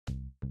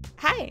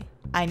Hi,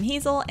 I'm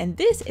Hazel, and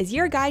this is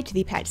your guide to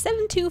the patch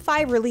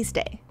 7.2.5 release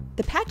day.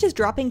 The patch is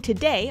dropping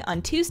today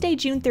on Tuesday,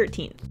 June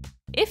 13th.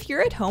 If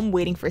you're at home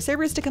waiting for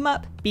servers to come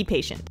up, be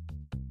patient.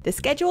 The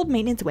scheduled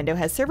maintenance window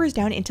has servers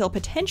down until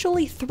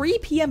potentially 3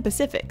 p.m.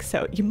 Pacific,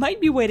 so you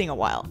might be waiting a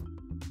while.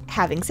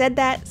 Having said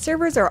that,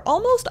 servers are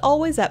almost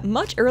always up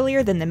much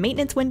earlier than the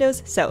maintenance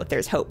windows, so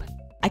there's hope.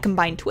 I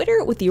combined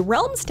Twitter with the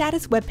Realm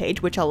status webpage,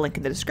 which I'll link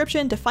in the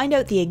description, to find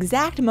out the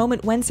exact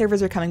moment when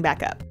servers are coming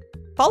back up.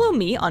 Follow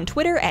me on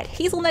Twitter at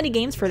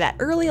Hazelnuttygames for that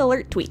early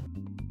alert tweet.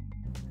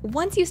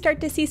 Once you start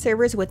to see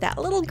servers with that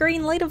little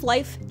green light of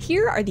life,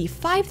 here are the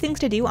 5 things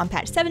to do on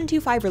patch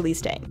 7.2.5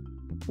 release day.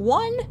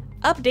 1.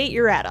 Update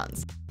your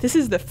add-ons. This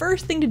is the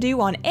first thing to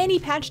do on any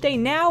patch day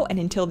now and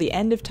until the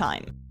end of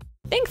time.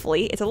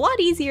 Thankfully, it's a lot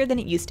easier than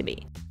it used to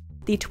be.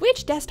 The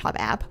Twitch desktop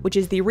app, which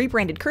is the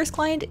rebranded Curse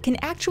client, can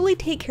actually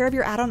take care of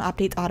your add-on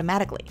updates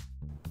automatically.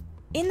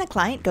 In the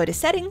client, go to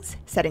Settings,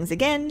 Settings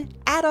again,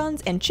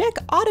 Add-ons, and check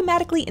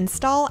Automatically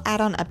Install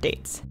Add-on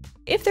Updates.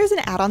 If there's an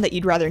add-on that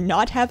you'd rather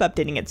not have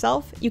updating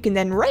itself, you can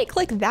then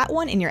right-click that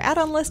one in your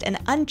add-on list and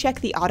uncheck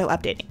the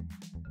auto-updating.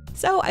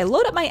 So I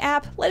load up my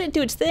app, let it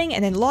do its thing,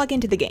 and then log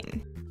into the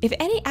game. If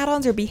any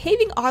add-ons are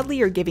behaving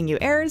oddly or giving you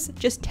errors,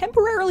 just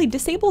temporarily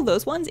disable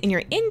those ones in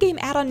your in-game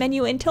add-on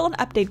menu until an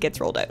update gets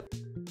rolled out.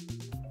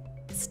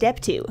 Step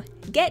 2.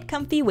 Get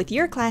comfy with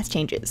your class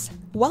changes.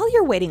 While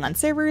you're waiting on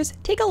servers,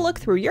 take a look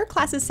through your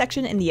classes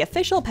section in the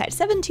official patch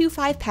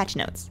 7.2.5 patch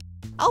notes.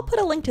 I'll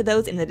put a link to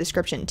those in the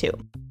description too.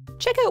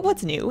 Check out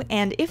what's new,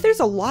 and if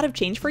there's a lot of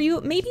change for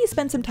you, maybe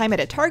spend some time at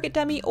a target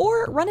dummy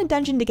or run a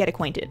dungeon to get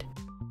acquainted.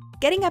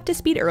 Getting up to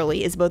speed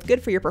early is both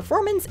good for your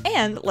performance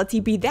and lets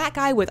you be that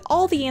guy with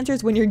all the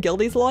answers when your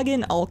guildies log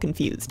in all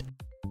confused.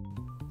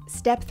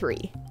 Step 3.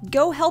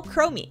 Go help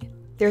Chromie.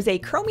 There's a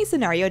Chromie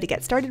scenario to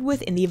get started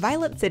with in the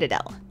Violet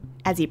Citadel.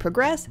 As you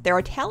progress, there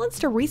are talents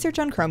to research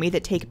on Chromie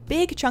that take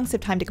big chunks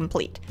of time to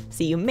complete,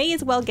 so you may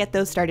as well get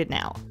those started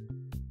now.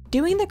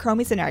 Doing the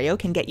Chromie scenario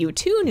can get you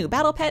 2 new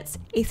battle pets,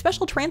 a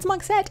special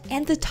transmog set,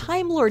 and the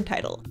Time Lord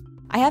title.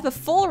 I have a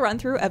full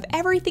run-through of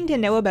everything to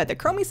know about the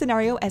Chromie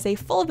scenario as a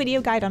full video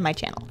guide on my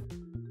channel.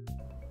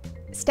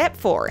 Step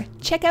 4.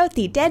 Check out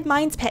the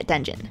Deadmines Pet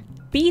Dungeon.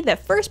 Be the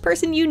first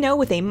person you know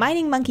with a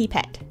mining monkey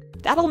pet.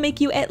 That'll make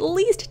you at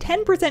least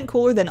 10%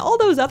 cooler than all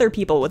those other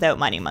people without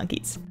mining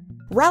monkeys.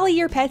 Rally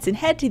your pets and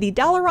head to the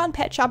Dalaran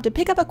pet shop to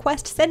pick up a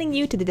quest sending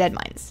you to the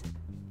Deadmines.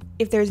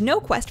 If there's no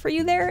quest for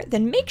you there,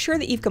 then make sure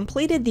that you've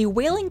completed the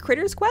Wailing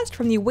Critters quest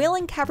from the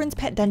Wailing Caverns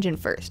Pet Dungeon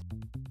first.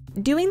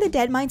 Doing the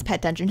Deadmines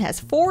Pet Dungeon has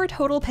 4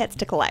 total pets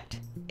to collect.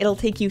 It'll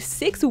take you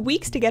 6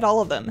 weeks to get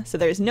all of them, so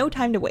there's no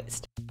time to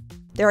waste.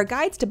 There are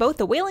guides to both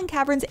the Wailing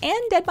Caverns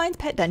and Deadmines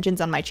Pet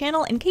Dungeons on my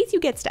channel in case you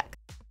get stuck.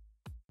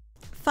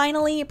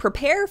 Finally,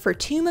 prepare for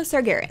Tomb of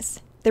Sargeras.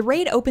 The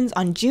raid opens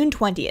on June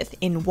 20th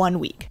in 1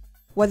 week.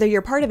 Whether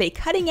you're part of a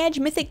cutting-edge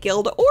mythic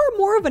guild or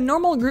more of a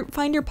normal group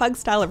finder pug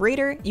style of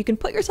raider, you can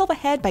put yourself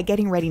ahead by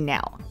getting ready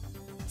now.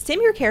 Sim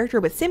your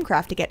character with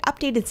Simcraft to get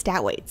updated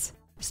stat weights.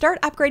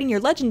 Start upgrading your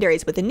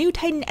legendaries with the new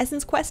Titan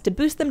Essence quest to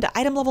boost them to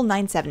item level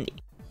 970.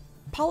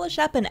 Polish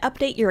up and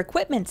update your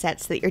equipment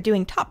sets so that you're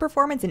doing top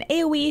performance in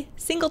AoE,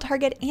 single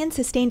target, and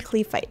sustained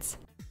cleave fights.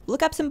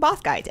 Look up some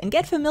boss guides and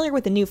get familiar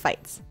with the new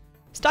fights.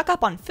 Stock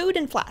up on food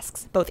and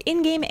flasks, both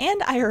in-game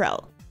and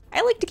IRL.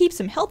 I like to keep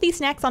some healthy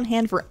snacks on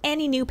hand for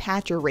any new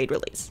patch or raid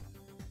release.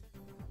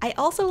 I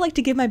also like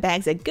to give my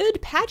bags a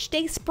good patch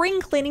day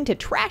spring cleaning to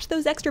trash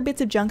those extra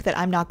bits of junk that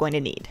I'm not going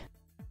to need.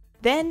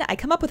 Then I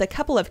come up with a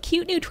couple of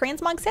cute new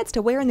transmog sets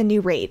to wear in the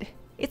new raid.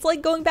 It's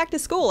like going back to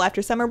school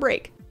after summer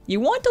break. You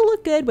want to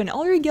look good when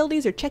all your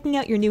guildies are checking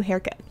out your new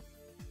haircut.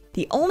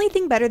 The only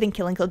thing better than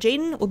killing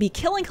Kil'jaeden will be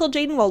killing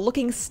Kil'jaeden while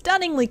looking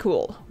stunningly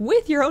cool,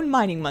 with your own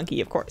mining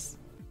monkey, of course.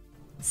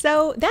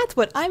 So that's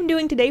what I'm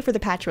doing today for the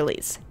patch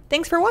release.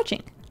 Thanks for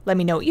watching. Let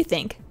me know what you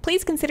think.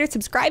 Please consider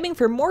subscribing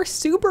for more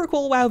super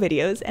cool WoW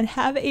videos and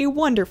have a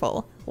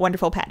wonderful,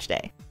 wonderful patch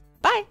day.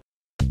 Bye!